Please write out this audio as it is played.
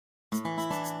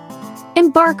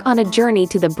Embark on a journey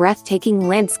to the breathtaking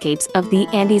landscapes of the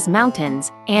Andes Mountains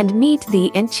and meet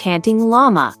the enchanting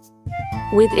llama.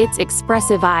 With its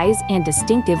expressive eyes and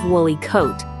distinctive woolly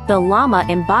coat, the llama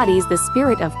embodies the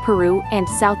spirit of Peru and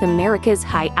South America's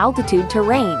high-altitude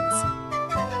terrains.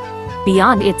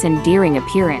 Beyond its endearing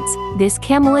appearance, this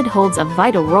camelid holds a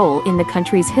vital role in the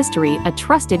country's history, a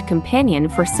trusted companion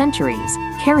for centuries,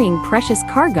 carrying precious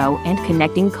cargo and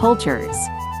connecting cultures.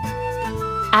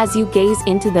 As you gaze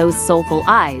into those soulful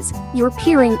eyes, you're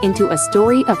peering into a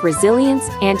story of resilience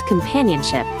and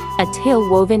companionship, a tale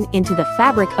woven into the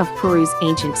fabric of Peru's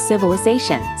ancient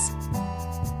civilizations.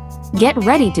 Get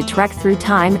ready to trek through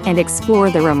time and explore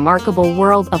the remarkable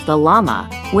world of the llama,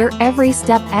 where every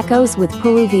step echoes with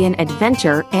Peruvian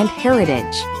adventure and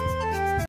heritage.